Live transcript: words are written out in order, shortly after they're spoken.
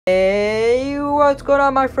Hey, what's going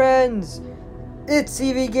on, my friends? It's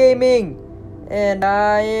CV Gaming, and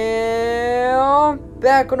I am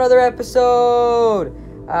back with another episode.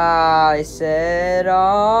 I said,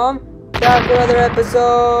 back with another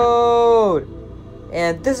episode.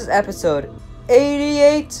 And this is episode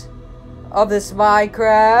 88 of this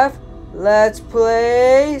Minecraft Let's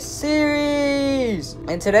Play series.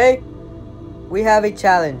 And today, we have a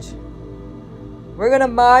challenge. We're gonna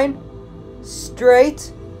mine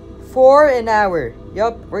straight for an hour.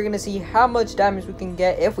 Yup, we're gonna see how much diamonds we can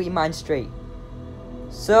get if we mine straight.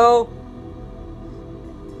 So,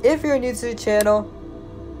 if you're new to the channel,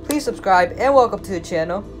 please subscribe and welcome to the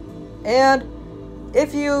channel. And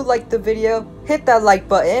if you liked the video, hit that like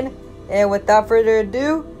button. And without further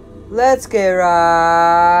ado, let's get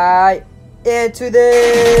right into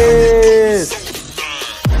this.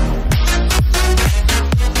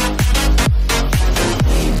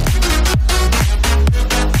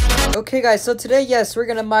 Okay guys, so today, yes, we're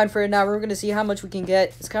gonna mine for an hour. We're gonna see how much we can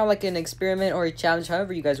get. It's kind of like an experiment or a challenge,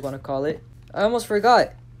 however you guys want to call it. I almost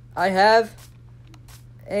forgot. I have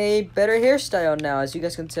a better hairstyle now, as you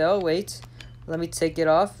guys can tell. Wait, let me take it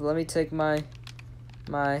off. Let me take my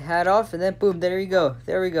hat off, and then boom, there you go.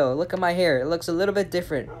 There we go. Look at my hair. It looks a little bit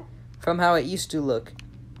different from how it used to look.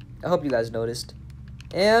 I hope you guys noticed.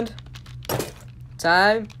 And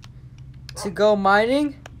time to go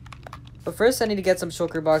mining. But first, I need to get some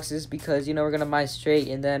shulker boxes because, you know, we're going to mine straight.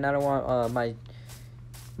 And then I don't want my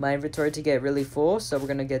inventory to get really full. So we're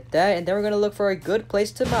going to get that. And then we're going to look for a good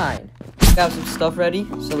place to mine. Got some stuff ready.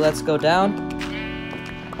 So let's go down.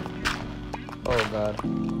 Oh, God.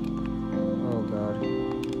 Oh, God.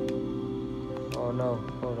 Oh, no.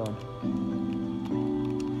 Hold on.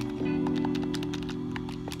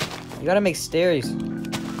 You got to make stairs.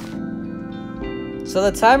 So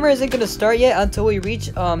the timer isn't going to start yet until we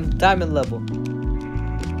reach diamond level.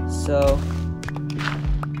 So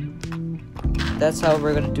that's how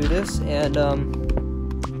we're going to do this. And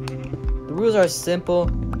the rules are simple.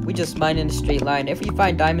 We just mine in a straight line. If we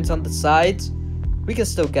find diamonds on the sides, we can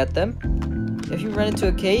still get them. If you run into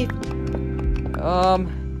a cave,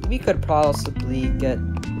 we could possibly get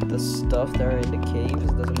the stuff that are in the caves.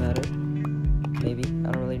 It doesn't matter. Maybe.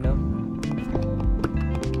 I don't really know.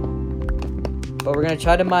 But we're gonna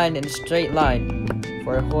try to mine in a straight line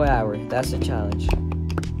for a whole hour. That's the challenge.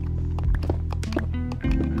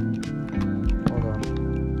 Hold on.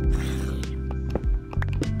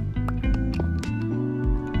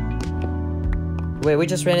 Wait, we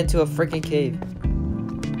just ran into a freaking cave.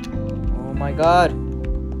 Oh my god.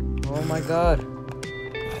 Oh my god.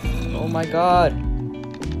 Oh my god.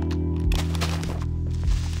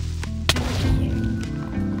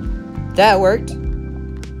 That worked.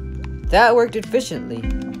 That worked efficiently.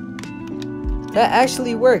 That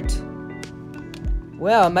actually worked.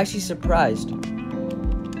 Wow, I'm actually surprised.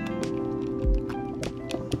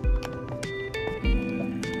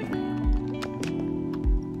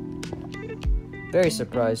 Very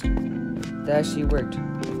surprised. That actually worked.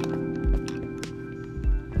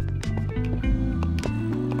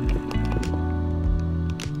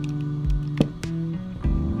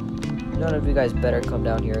 None of you guys better come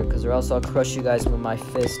down here, because or else I'll crush you guys with my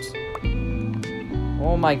fists.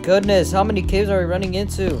 Oh my goodness, how many caves are we running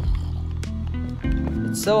into?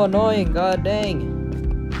 It's so annoying, god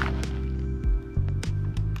dang.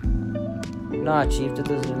 Nah, Chief, that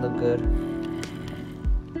doesn't look good.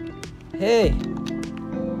 Hey!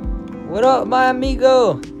 What up, my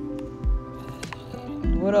amigo?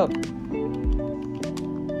 What up?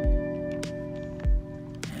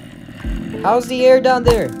 How's the air down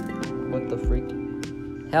there? What the freak?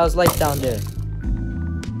 How's life down there?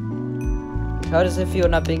 How does it feel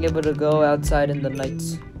not being able to go outside in the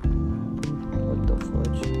nights? What the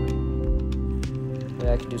fudge? Wait,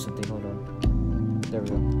 I can do something. Hold on. There we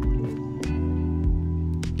go.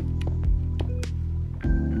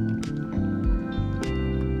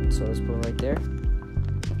 So let's put it right there.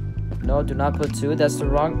 No, do not put two. That's the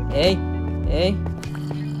wrong. Hey, hey.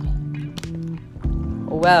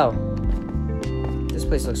 Oh wow. This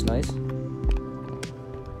place looks nice.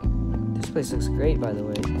 This place looks great, by the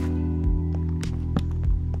way.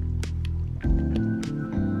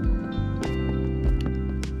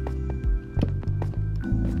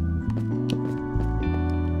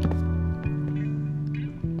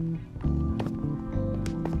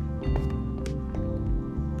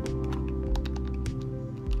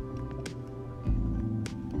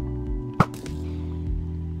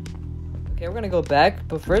 Okay, we're gonna go back,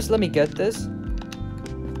 but first let me get this.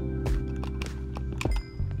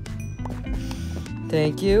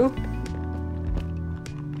 Thank you.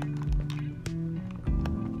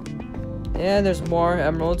 And there's more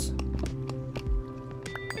emeralds.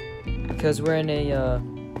 Because we're in a,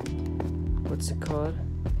 what's it called?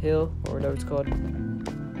 Hill, or whatever it's called.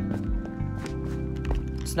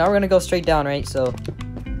 So now we're gonna go straight down, right? So.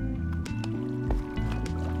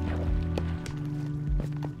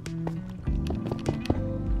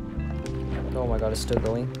 Oh my god, it's still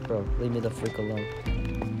going. Bro, leave me the freak alone.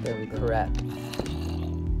 There we go. Crap.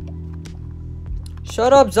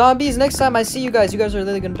 Shut up, zombies! Next time I see you guys are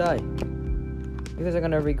literally gonna die. You guys are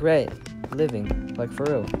gonna regret living. Like, for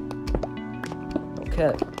real.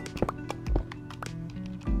 Okay.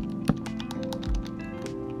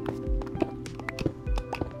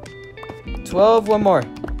 One more.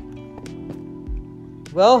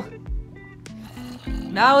 Well,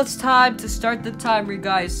 now it's time to start the timer,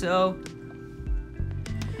 guys. So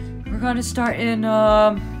we're gonna start in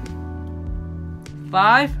 5,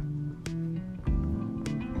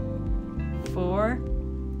 4,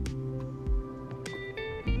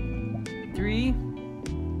 3,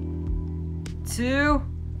 2,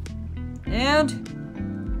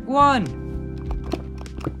 and 1.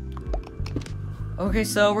 Okay,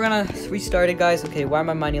 so we're gonna restart it, guys. Okay, why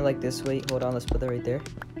am I mining like this? Wait, hold on. Let's put that right there.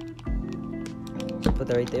 Put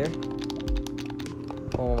that right there.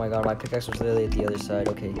 Oh my god, my pickaxe was literally at the other side.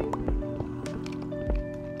 Okay.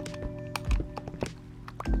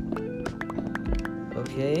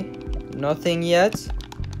 Okay. Nothing yet.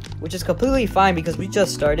 Which is completely fine because we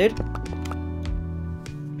just started.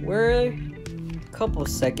 We're a couple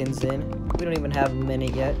seconds in. We don't even have a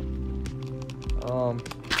minute yet. Oh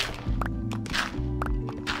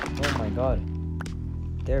my god.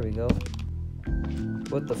 There we go.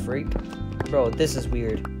 What the freak? Bro, this is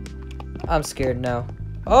weird. I'm scared now.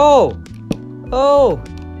 Oh! Oh!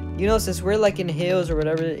 You know, since we're like in hills or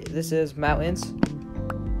whatever this is, mountains.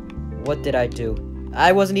 What did I do?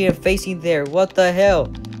 I wasn't even facing there. What the hell?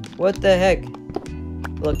 What the heck?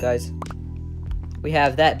 Look, guys. We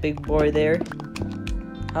have that big boy there.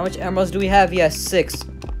 How much emeralds do we have? Yes, 6.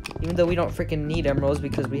 Even though we don't freaking need emeralds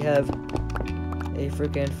because we have a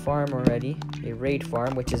freaking farm already. A raid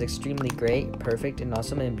farm, which is extremely great, perfect, and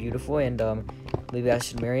awesome, and beautiful, and maybe I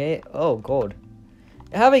should marry it. Oh, gold.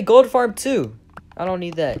 I have a gold farm too. I don't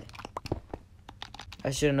need that.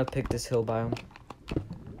 I shouldn't have picked this hill biome.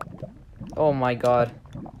 Oh my god.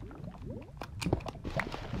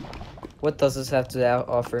 What does this have to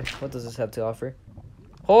offer? What does this have to offer?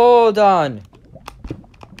 Hold on.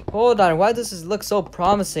 Hold on. Why does this look so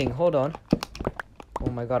promising? Hold on. Oh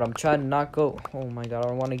my god, I'm trying to not go. Oh my god, I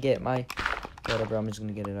don't want to get my... Whatever, I'm just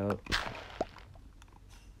gonna get it out.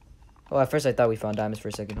 Oh, at first I thought we found diamonds for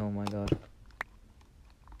a second. Oh my god.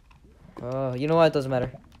 Oh, you know what? It doesn't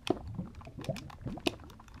matter.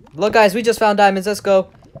 Look, guys, we just found diamonds. Let's go.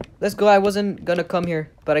 Let's go. I wasn't gonna come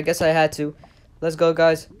here, but I guess I had to. Let's go,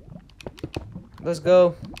 guys. Let's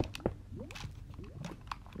go.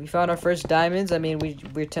 We found our first diamonds. I mean,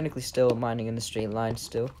 we're technically still mining in a straight line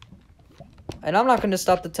still. And I'm not gonna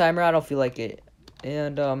stop the timer. I don't feel like it.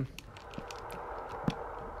 And oh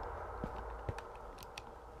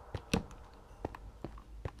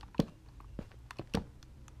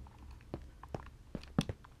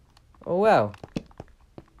wow.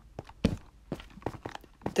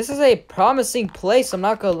 This is a promising place, I'm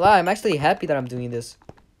not gonna lie. I'm actually happy that I'm doing this.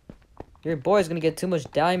 Your boy is gonna get too much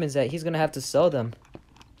diamonds that he's gonna have to sell them.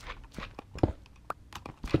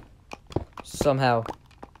 Somehow.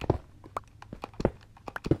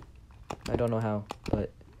 I don't know how,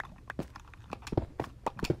 but...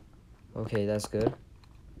 Okay, that's good.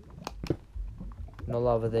 No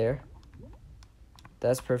lava there.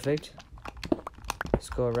 That's perfect. Let's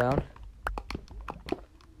go around.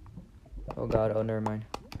 Oh god, oh never mind.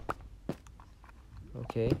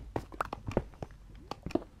 Okay.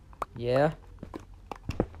 Yeah.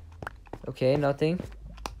 Okay, nothing.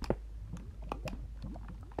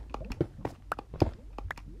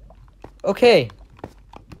 Okay.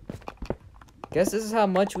 Guess this is how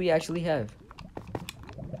much we actually have.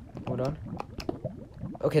 Hold on.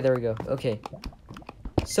 Okay, there we go. Okay.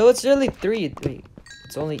 So it's really 3. Wait,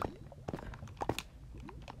 it's only...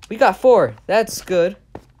 We got 4. That's good.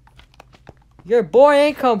 Your boy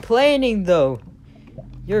ain't complaining, though.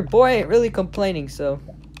 Your boy ain't really complaining, so...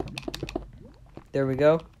 There we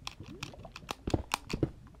go.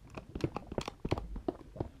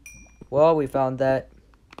 Well, we found that.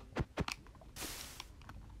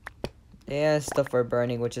 And stuff for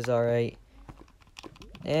burning, which is alright.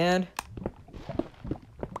 And...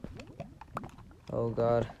 Oh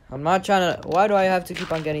god. I'm not trying to... Why do I have to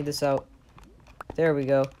keep on getting this out? There we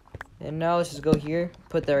go. And now let's just go here.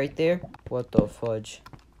 Put that right there. What the fudge?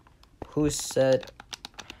 Who said...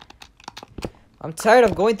 I'm tired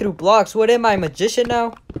of going through blocks. What am I, a magician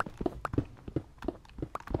now?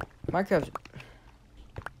 Minecraft.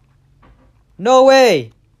 No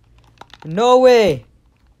way! No way!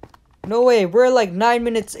 No way. We're like 9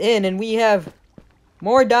 minutes in and we have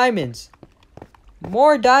more diamonds.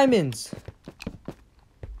 More diamonds.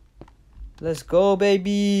 Let's go,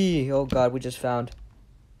 baby. Oh god, we just found.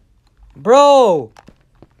 Bro!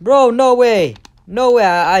 Bro, no way. No way.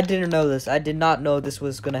 I didn't know this. I did not know this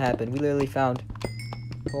was gonna happen. We literally found.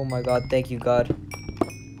 Oh my god, thank you, God.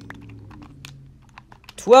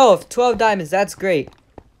 12 diamonds. That's great.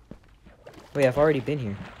 Wait, I've already been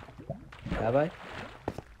here. Have I?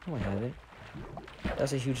 No, I haven't.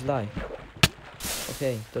 That's a huge lie.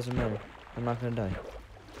 Okay, doesn't matter. I'm not gonna die.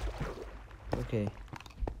 Okay.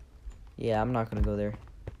 Yeah, I'm not gonna go there.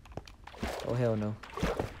 Oh, hell no.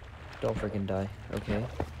 Don't freaking die. Okay.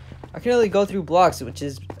 I can only go through blocks, which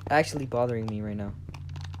is actually bothering me right now.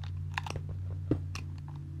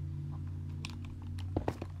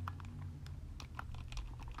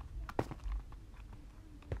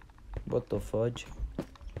 What the fudge?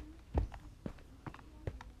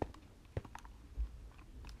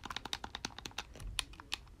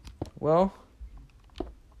 Well.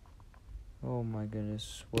 Oh my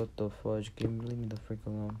goodness. What the fudge? Leave me the frick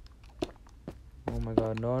alone. Oh my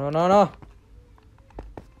god. No, no, no, no!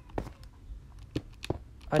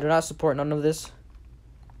 I do not support none of this.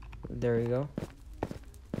 There we go.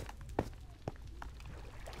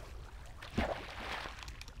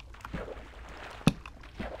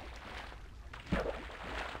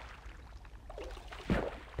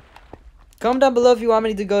 Comment down below if you want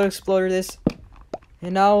me to go explore this.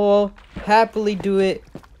 And I will happily do it.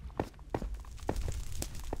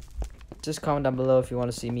 Just comment down below if you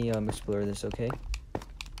want to see me explore this, okay?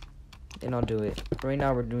 And I'll do it. Right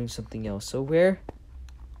now we're doing something else. So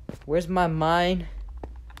where's my mine?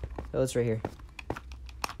 Oh, it's right here.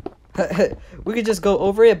 We could just go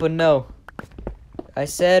over it, but no. I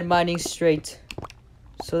said mining straight.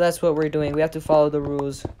 So that's what we're doing. We have to follow the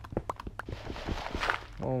rules.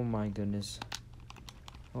 Oh my goodness.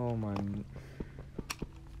 Oh my.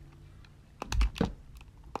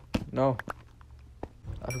 No.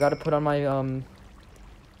 I forgot to put on my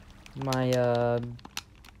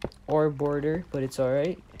ore border, but it's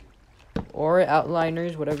alright. Or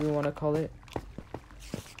outliners, whatever you want to call it.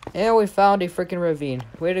 And we found a freaking ravine.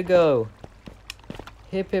 Way to go.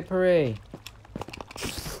 Hip hip hooray.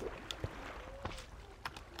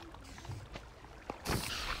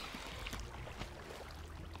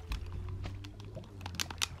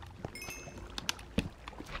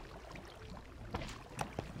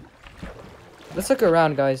 Let's look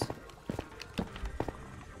around, guys.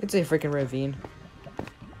 It's a freaking ravine.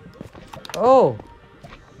 Oh!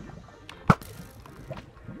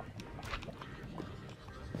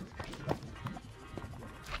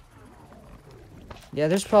 Yeah,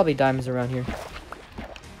 there's probably diamonds around here.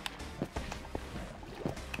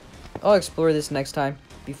 I'll explore this next time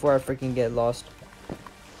before I freaking get lost.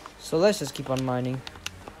 So let's just keep on mining.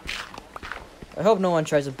 I hope no one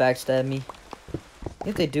tries to backstab me.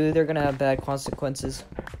 If they do, they're gonna have bad consequences.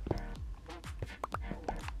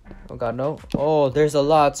 Oh god, no. Oh, there's a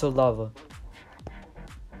lots of lava.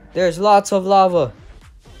 There's lots of lava.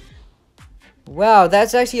 Wow,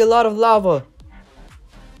 that's actually a lot of lava.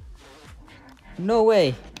 No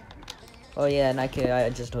way. Oh yeah, and I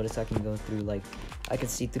just noticed I can go through, like, I can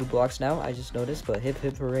see through blocks now. I just noticed, but hip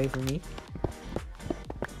hip hooray for me.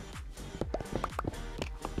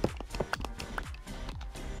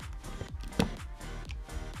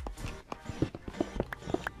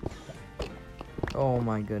 Oh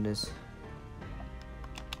my goodness.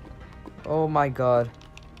 Oh my god.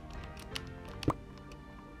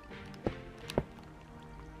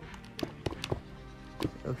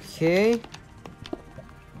 Okay.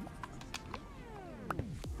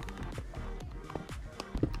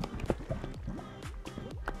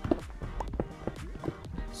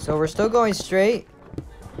 So we're still going straight.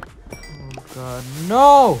 Oh god,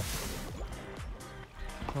 no!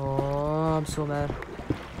 Oh, I'm so mad.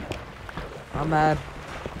 I'm mad.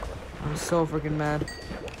 I'm so freaking mad.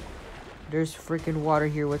 There's freaking water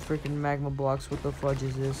here with freaking magma blocks. What the fudge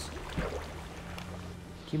is this?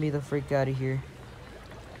 Get me the freak out of here.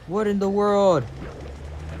 What in the world?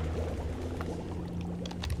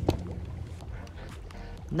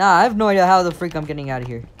 Nah, I have no idea how the freak I'm getting out of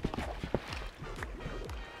here.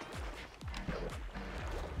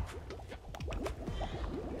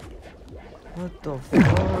 What the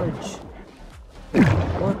fudge?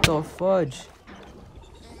 What the fudge?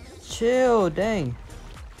 Chill, dang.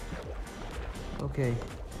 Okay.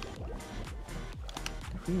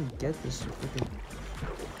 If we can get this freaking...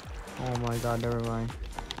 Oh my god, never mind.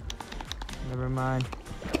 Never mind.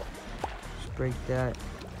 Just break that.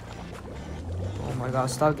 Oh my god,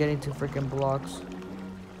 stop getting 2 freaking blocks.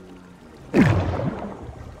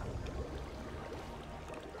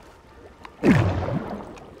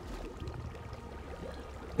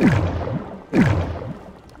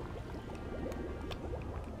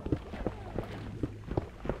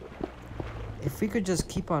 If we could just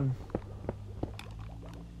keep on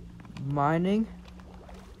mining.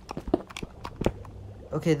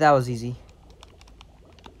 Okay, that was easy.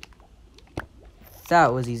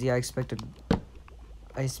 That was easy. I expected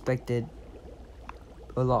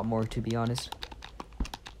a lot more, to be honest.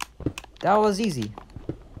 That was easy.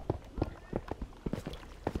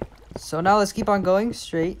 So now let's keep on going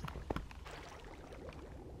straight.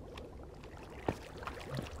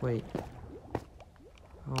 Wait.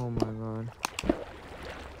 Oh my god.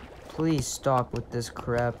 Please stop with this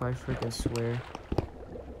crap, I freaking swear.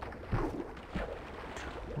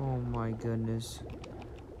 Oh my goodness.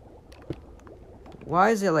 Why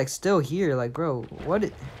is it like still here? Like, bro, what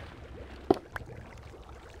it...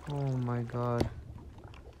 Oh my god.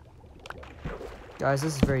 Guys,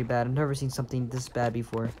 this is very bad. I've never seen something this bad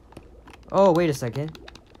before. Oh, wait a second.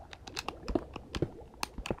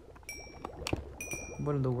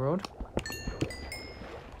 What in the world?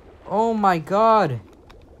 Oh my god.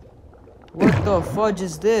 What the fudge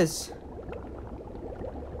is this?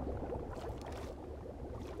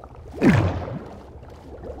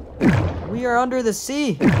 We are under the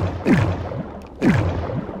sea.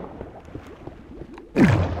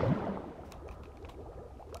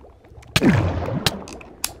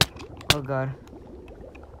 Oh god.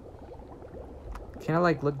 Can I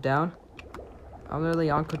like look down? I'm literally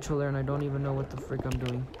on controller and I don't even know what the frick I'm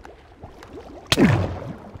doing.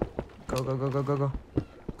 Go, go, go, go, go, go.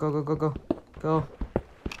 Go, go, go, go. Go.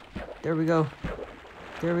 There we go.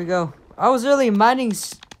 There we go. I was really mining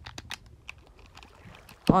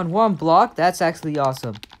on 1 block. That's actually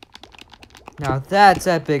awesome. Now that's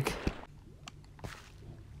epic.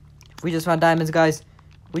 We just found diamonds, guys.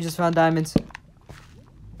 We just found diamonds.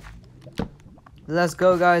 Let's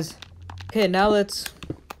go, guys. Okay, now let's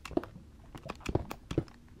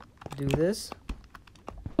do this.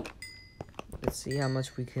 Let's see how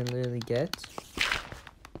much we can literally get.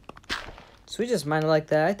 So we just mine it like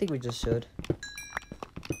that? I think we just should.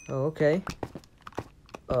 Oh, okay.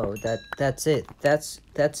 Oh, that's it. That's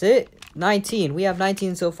it. 19. We have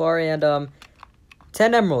 19 so far and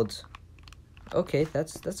 10 emeralds. Okay,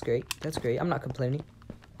 that's great. That's great. I'm not complaining.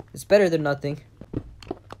 It's better than nothing.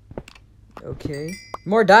 Okay.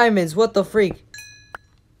 More diamonds. What the freak?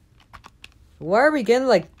 Why are we getting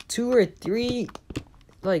like 2 or 3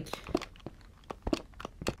 like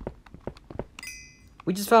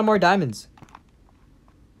we just found more diamonds.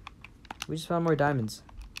 We just found more diamonds.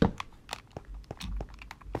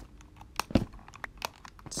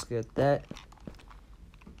 Let's get that.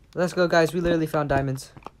 Let's go, guys. We literally found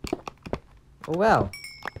diamonds. Oh, wow.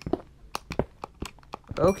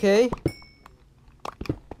 Okay.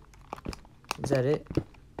 Is that it?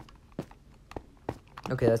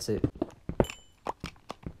 Okay, that's it.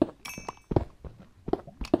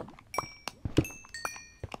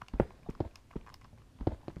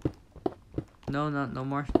 No, no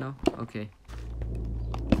more? No? Okay.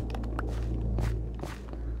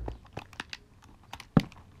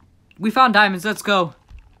 We found diamonds. Let's go.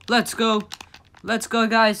 Let's go. Let's go,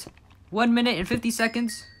 guys. 1 minute and 50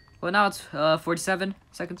 seconds. Well, now it's 47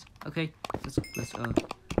 seconds. Okay.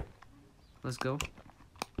 Let's go.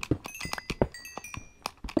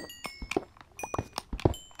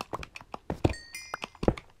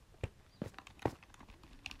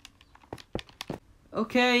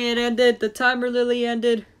 Okay, it ended. The timer literally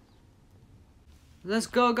ended. Let's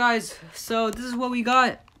go, guys. So this is what we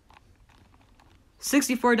got.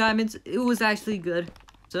 64 diamonds. It was actually good.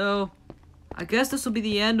 So I guess this will be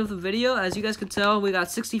the end of the video. As you guys can tell, we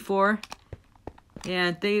got 64.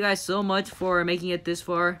 And thank you guys so much for making it this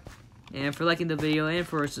far. And for liking the video, and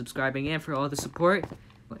for subscribing, and for all the support.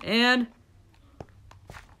 And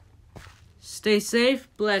stay safe,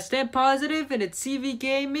 blessed, and positive. And it's CV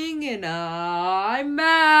Gaming, and I'm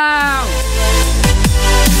out!